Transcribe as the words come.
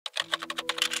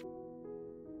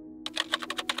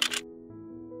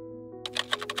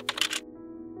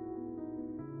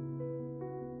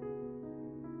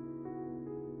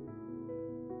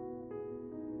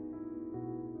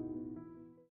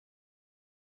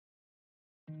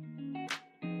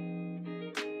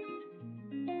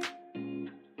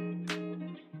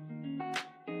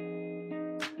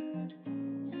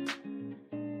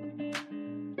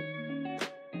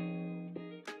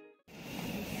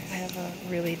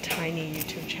really tiny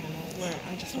YouTube channel where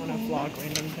I just want to vlog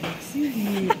random things.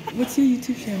 Susie, what's your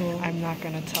YouTube channel? I'm not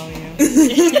gonna tell you.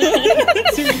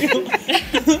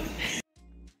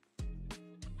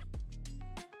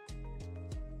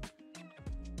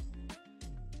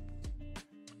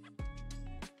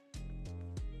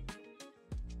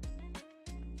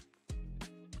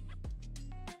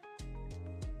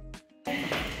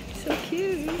 So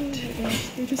cute. Oh my gosh,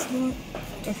 they're just not.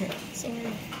 Okay, sorry.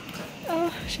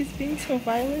 Oh, she's being so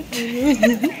violent.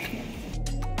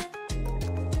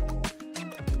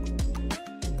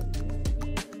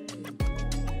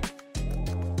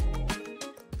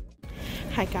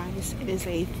 Hi guys, it is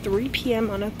a 3 p.m.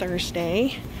 on a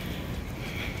Thursday.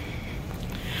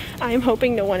 I'm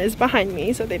hoping no one is behind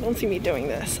me so they don't see me doing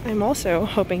this. I'm also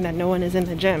hoping that no one is in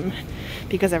the gym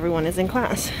because everyone is in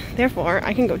class. Therefore,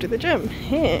 I can go to the gym.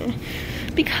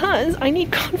 Because I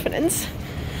need confidence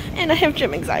and I have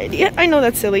gym anxiety. I know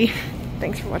that's silly.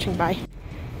 Thanks for watching. Bye.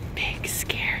 Big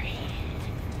scary.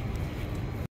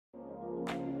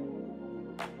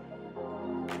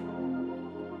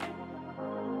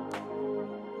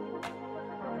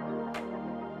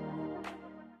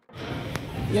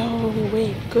 Yo,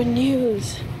 wait, good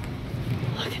news.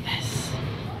 Look at this.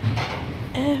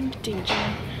 Empty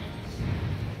gym.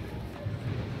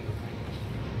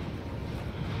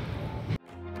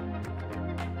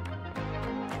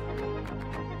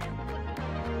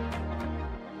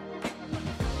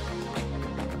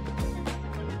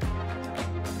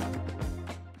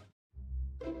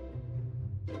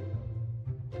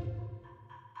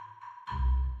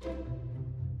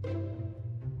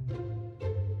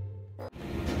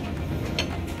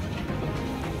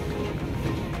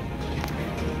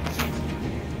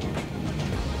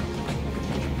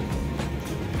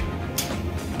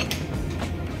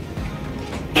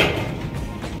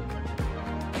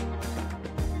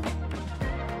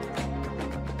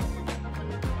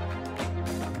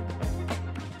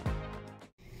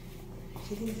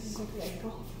 Do you think this is like an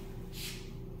ankle?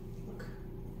 Look.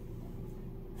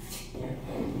 Yeah.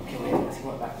 Okay, wait, let's see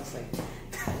what back looks like.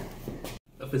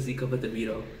 A physique of a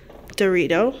Dorito.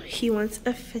 Dorito. He wants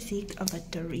a physique of a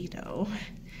Dorito.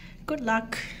 Good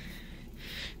luck.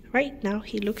 Right now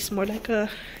he looks more like a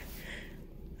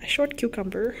short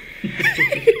cucumber.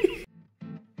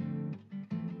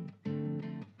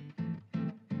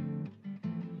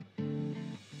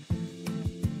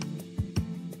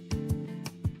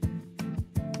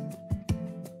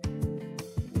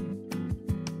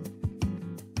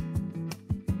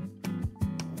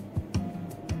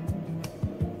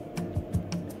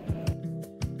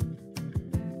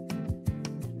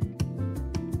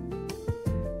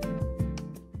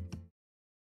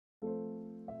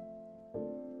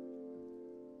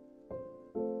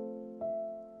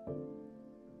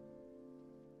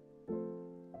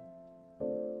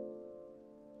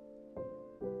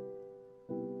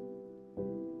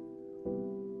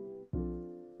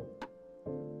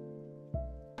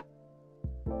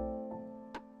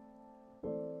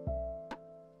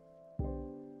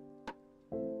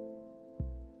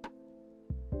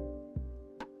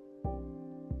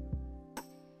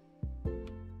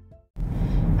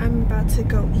 I'm about to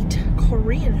go eat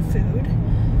Korean food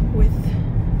with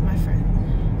my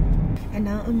friend. And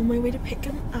now I'm on my way to pick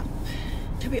him up.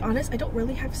 To be honest, I don't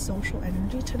really have social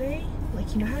energy today.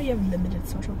 Like, you know how you have limited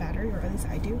social battery, or at least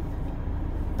I do?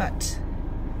 But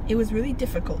it was really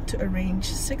difficult to arrange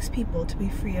 6 people to be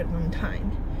free at one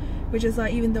time. Which is why,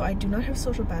 even though I do not have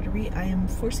social battery, I am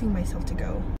forcing myself to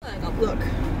go. Look.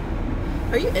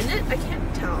 Are you in it? I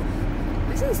can't tell.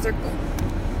 This is a circle.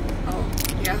 Oh,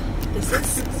 yeah. This is,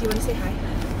 so you want to say hi?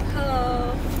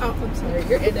 Hello. Oh, I'm sorry,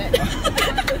 you're in it.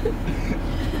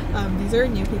 These are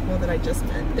new people that I just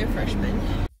met. They're freshmen.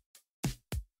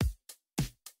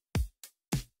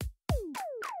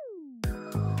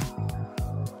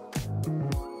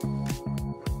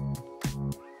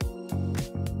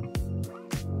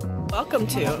 Welcome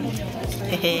to.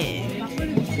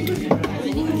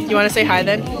 You want to say hi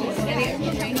then?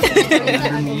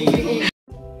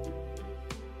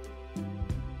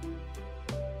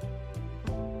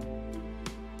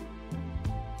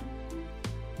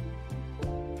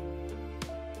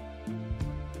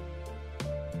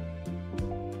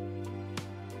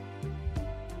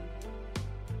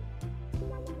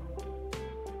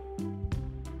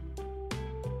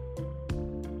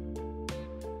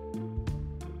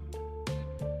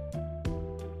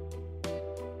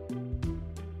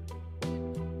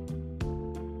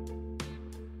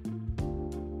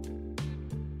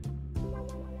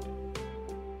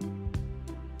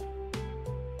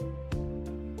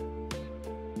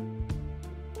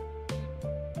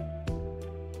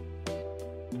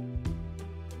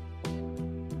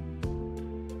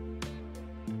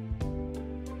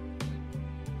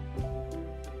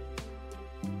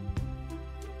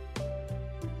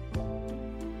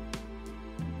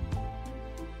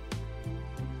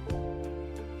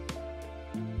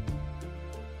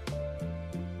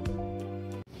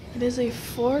 It is a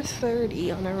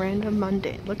 4:30 on a random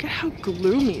Monday. Look at how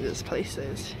gloomy this place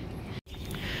is.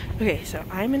 Okay, so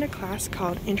I'm in a class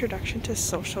called Introduction to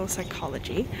Social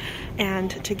Psychology, and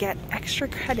to get extra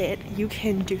credit, you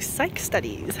can do psych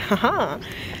studies. Haha!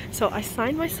 So I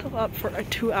signed myself up for a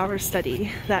 2-hour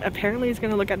study that apparently is going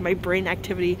to look at my brain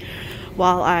activity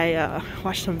while I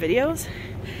watch some videos.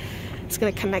 It's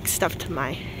going to connect stuff to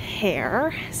my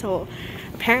hair. So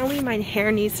apparently my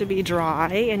hair needs to be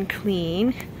dry and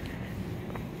clean.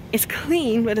 It's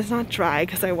clean, but it's not dry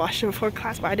because I washed it before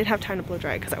class, but I didn't have time to blow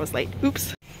dry because I was late.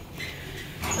 Oops.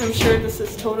 I'm sure this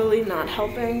is totally not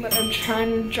helping, but I'm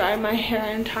trying to dry my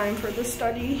hair in time for the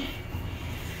study.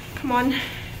 Come on.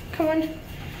 Come on.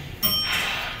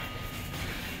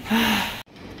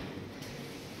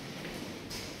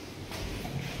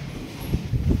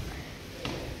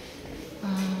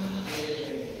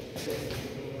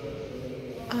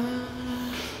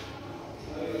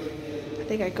 I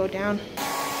think I go down.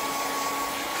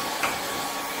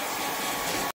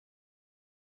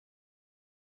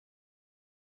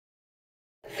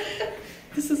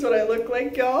 This is what I look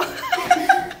like, y'all.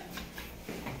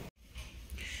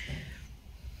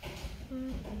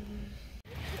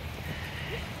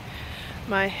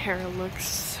 My hair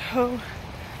looks so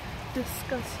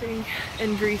disgusting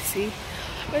and greasy,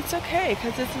 but it's okay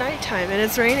because it's nighttime and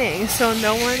it's raining, so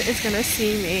no one is gonna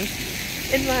see me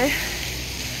in my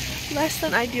less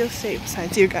than ideal state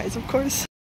besides you guys, of course.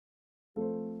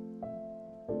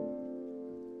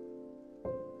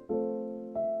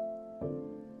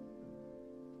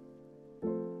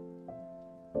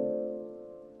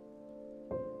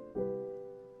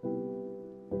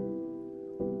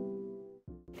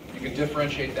 You can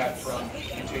differentiate that from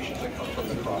mutations that come from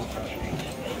the cross-matching.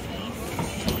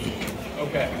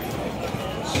 Okay,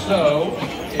 so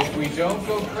if we don't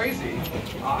go crazy,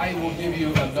 I will give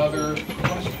you another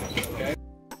question, okay?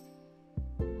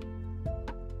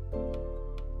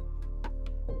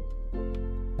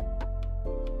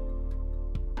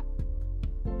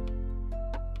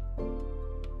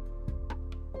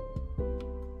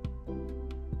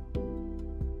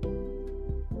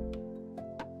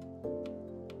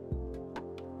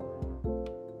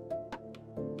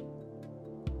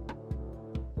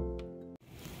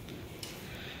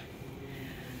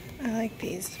 I like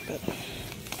these, but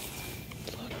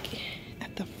look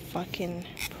at the fucking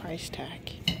price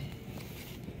tag.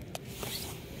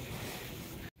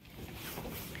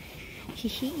 Hee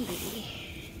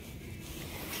hee.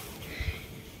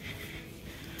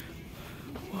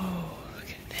 Whoa, look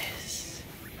at this.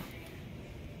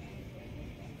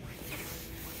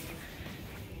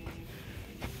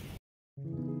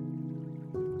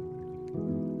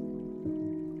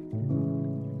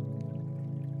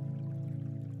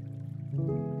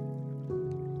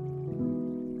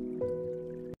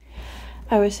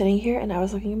 I was sitting here and I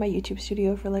was looking at my YouTube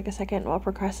studio for like a second while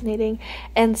procrastinating,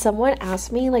 and someone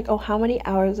asked me like, oh, how many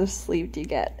hours of sleep do you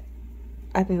get?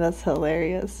 I think that's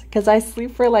hilarious because I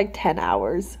sleep for like 10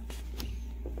 hours.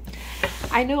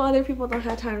 I know other people don't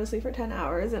have time to sleep for 10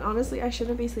 hours, and honestly I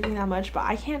shouldn't be sleeping that much, but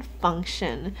I can't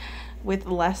function with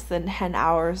less than 10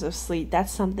 hours of sleep.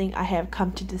 That's something I have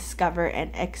come to discover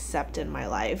and accept in my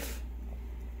life.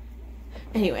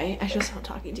 Anyway, I should stop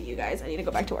talking to you guys. I need to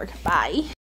go back to work. Bye.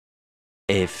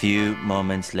 A few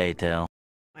moments later. Oh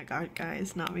my god,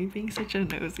 guys, not me being such a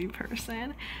nosy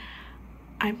person.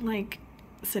 I'm like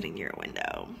sitting near a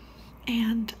window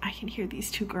and I can hear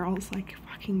these two girls like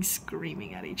fucking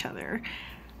screaming at each other.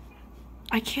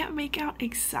 I can't make out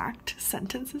exact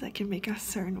sentences, I can make out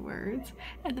certain words,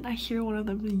 and then I hear one of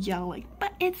them yell like,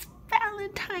 but it's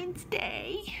Valentine's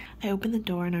Day. I open the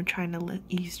door and I'm trying to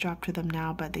eavesdrop to them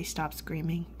now, but they stop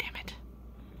screaming. Damn it.